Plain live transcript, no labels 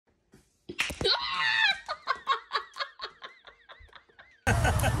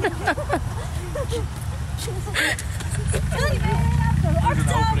There's an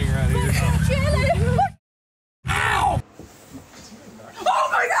opening right here. Ow! Oh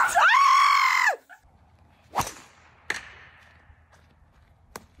my gosh! Ah!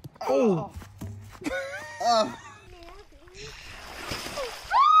 Oh!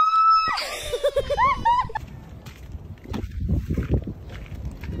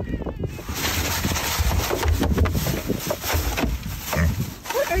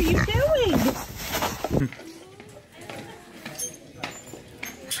 What are you doing?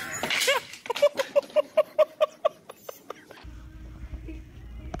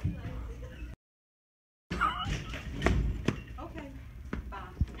 Okay,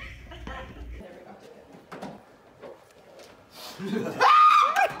 bye.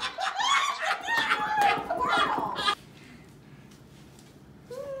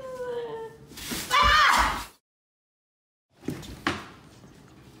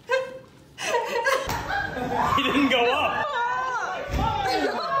 He didn't go up.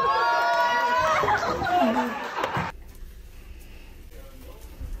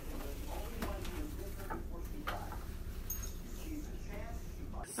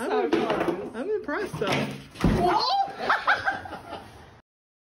 I'm impressed though.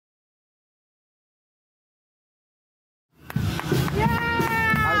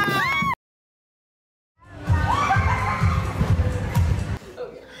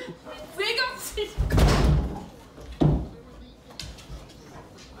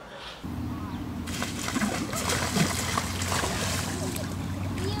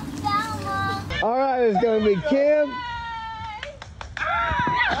 All right, it's gonna be Kim.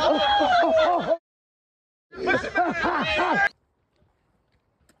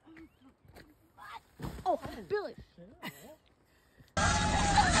 Oh, Billy.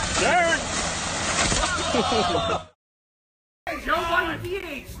 Darren! Nobody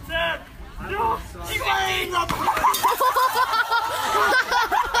PH. No! Keep playing up!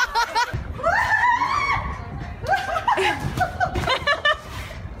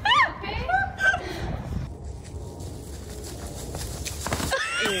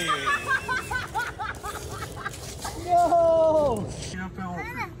 No!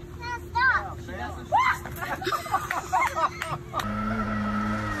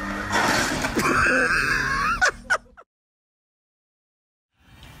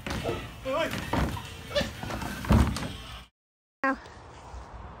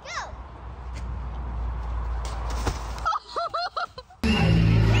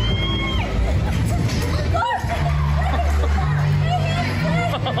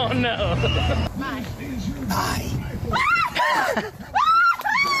 Oh no! Bye.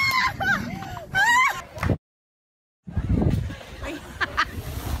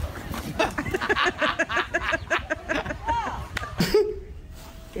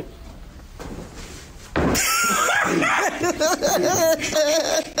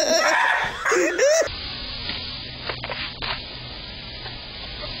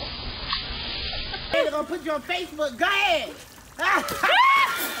 They're gonna put you on Facebook. Go ahead. Down.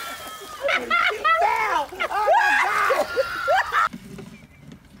 Oh my God.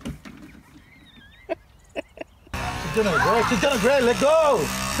 She's doing great. She's doing great. Let go.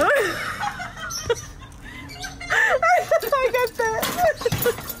 I got that.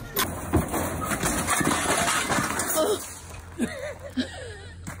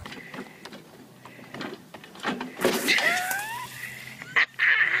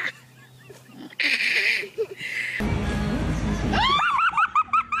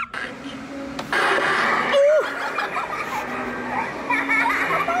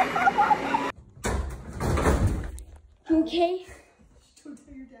 Okay. Don't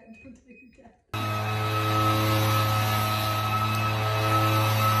tell your dad. Don't tell your dad.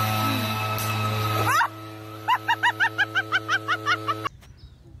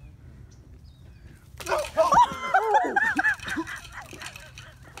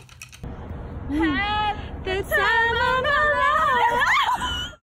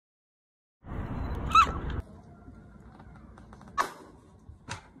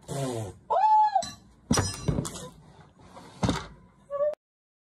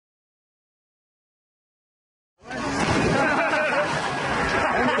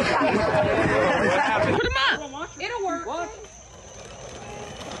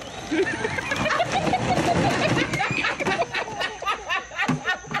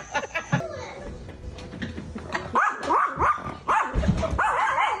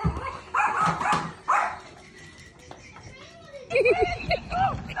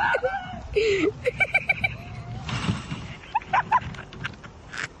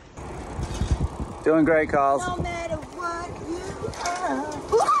 Doing great, Calls. No matter what you are.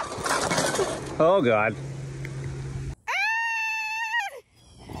 Oh, God.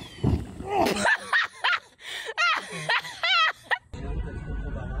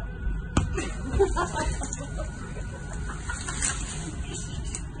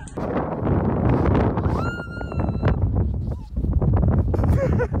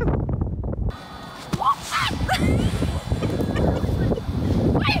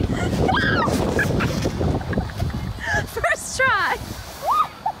 First try.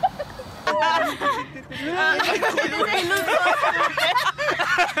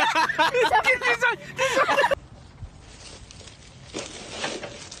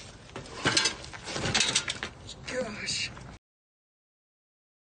 Gosh.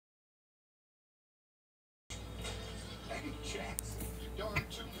 Hey, Jackson, you're darn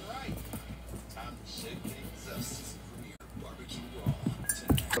too right. Time to shake things up. Premier barbecue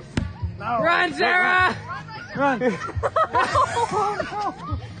raw. Run, Sarah! Run!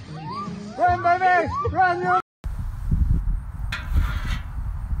 Run, baby! Run!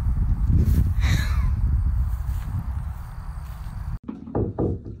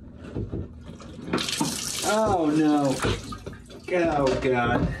 Oh, no. Oh,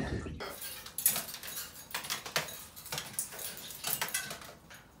 God.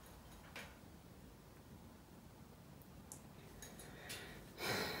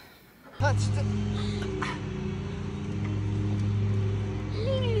 Touched it.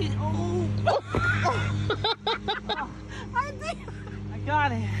 I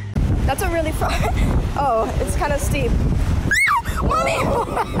got it. That's a really far. Oh, it's kind of steep. Mommy!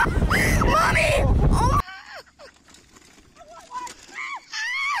 Mommy! Oh.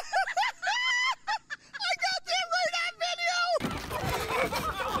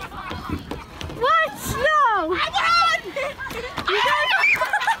 What? No! I'm on! You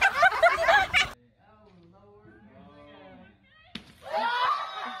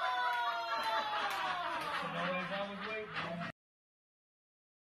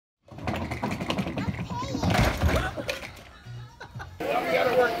We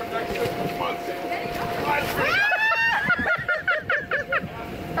gotta work for next 6 months.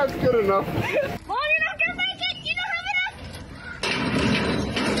 That's good enough. Mom, you're not gonna make it! You don't have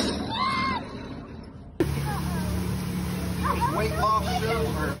enough! Weight loss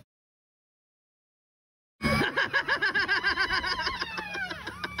silver.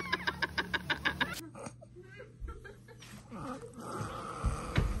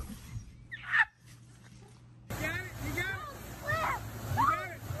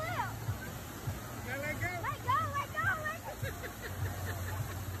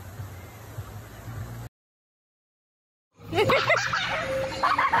 Yo,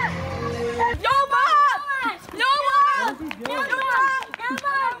 Mom! Yo, Mom! Yo, Mom! Yo,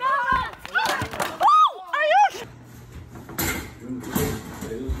 Mom! Oh! Ayush!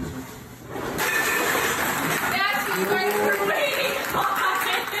 That's what you guys were waiting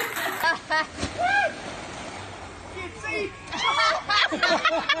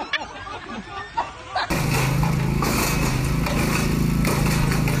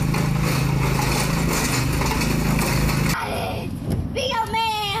Be a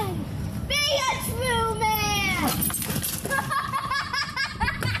man! Be a true man!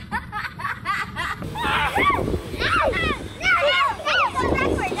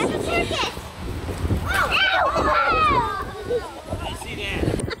 That's a circus! I see that.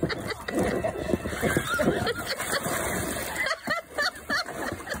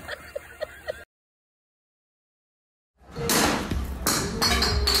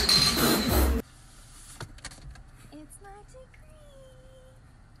 It's magic green.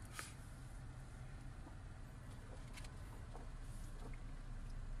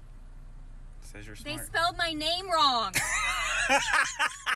 Says you're They smart. spelled my name wrong.